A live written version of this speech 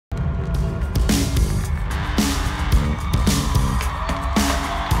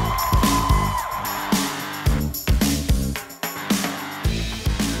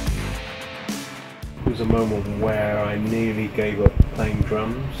moment where I nearly gave up playing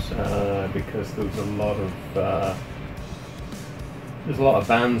drums because there was a lot of there's a lot of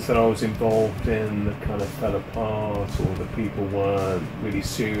bands that I was involved in that kind of fell apart, or the people weren't really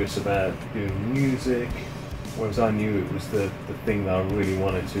serious about doing music, whereas I knew it was the thing that I really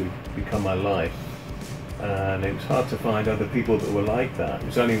wanted to become my life. And it was hard to find other people that were like that. It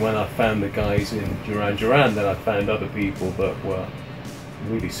was only when I found the guys in Duran Duran that I found other people that were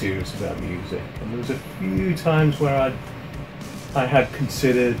really serious about music. And there was a few times where I had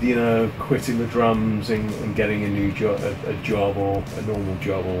considered, you know, quitting the drums and getting a new job, a job or a normal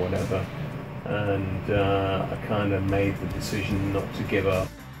job or whatever. And I kind of made the decision not to give up.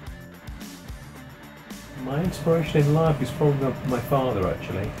 My inspiration in life is probably my father,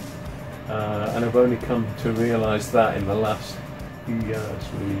 actually. And I've only come to realise that in the last few years,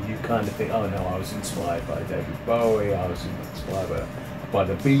 really. You kind of think, oh no, I was inspired by David Bowie, I was inspired by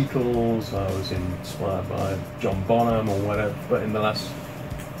the Beatles, I was inspired by John Bonham or whatever, but in the last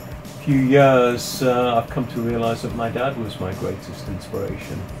few years I've come to realise that my dad was my greatest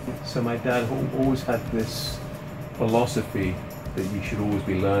inspiration. So my dad always had this philosophy that you should always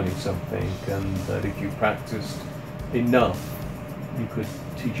be learning something, and that if you practiced enough you could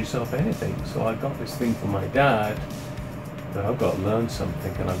teach yourself anything. So I got this thing from my dad that I've got to learn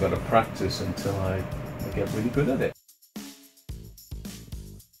something and I've got to practice until I get really good at it.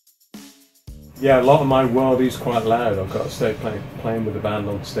 Yeah, a lot of my world is quite loud. I've got to stay playing with the band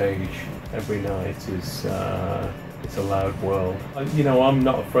on stage every night. It's a loud world. You know, I'm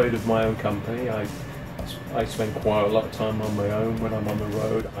not afraid of my own company. I spend quite a lot of time on my own when I'm on the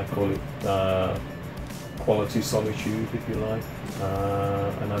road. I call it quality solitude, if you like,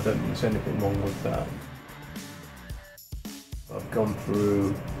 and I don't think there's anything wrong with that. I've gone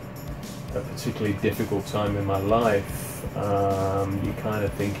through a particularly difficult time in my life. You kind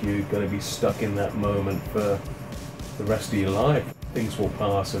of think you're going to be stuck in that moment for the rest of your life. Things will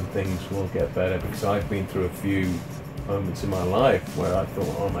pass and things will get better, because I've been through a few moments in my life where I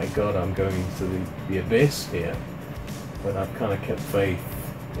thought, oh my God, I'm going into the abyss here. But I've kind of kept faith.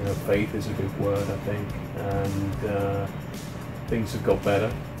 You know, faith is a good word, I think, and things have got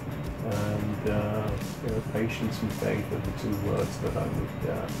better. And you know, patience and faith are the two words that I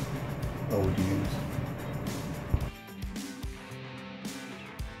would use.